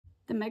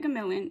the Mega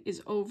Million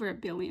is over $1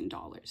 billion.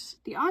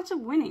 The odds of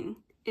winning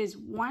is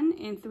 1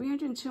 in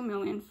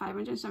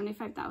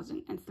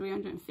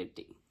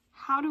 302,575,350.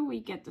 How do we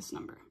get this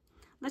number?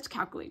 Let's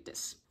calculate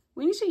this.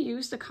 We need to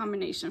use the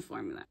combination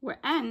formula, where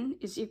n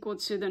is equal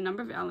to the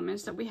number of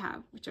elements that we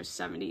have, which are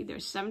 70.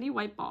 There's 70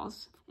 white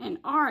balls, and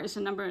r is the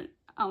number of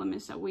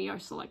elements that we are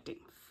selecting,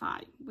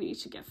 5. We need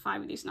to get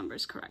 5 of these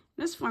numbers correct.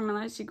 This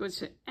formula is equal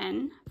to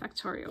n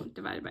factorial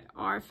divided by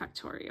r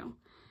factorial,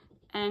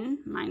 n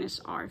minus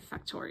r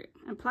factorial.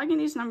 And plugging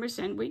these numbers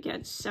in, we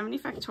get 70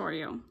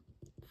 factorial,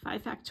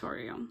 5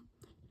 factorial,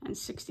 and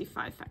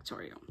 65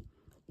 factorial.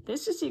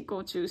 This is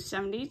equal to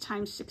 70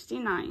 times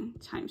 69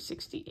 times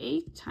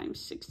 68 times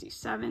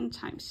 67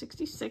 times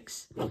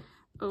 66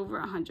 over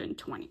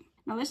 120.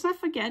 Now let's not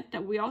forget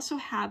that we also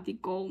have the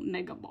gold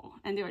mega ball,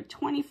 and there are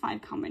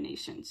 25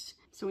 combinations.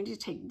 So we need to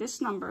take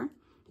this number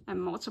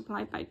and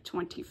multiply by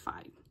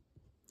 25.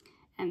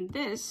 And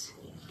this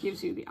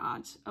gives you the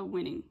odds of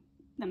winning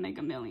the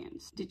Mega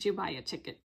Millions. Did you buy a ticket?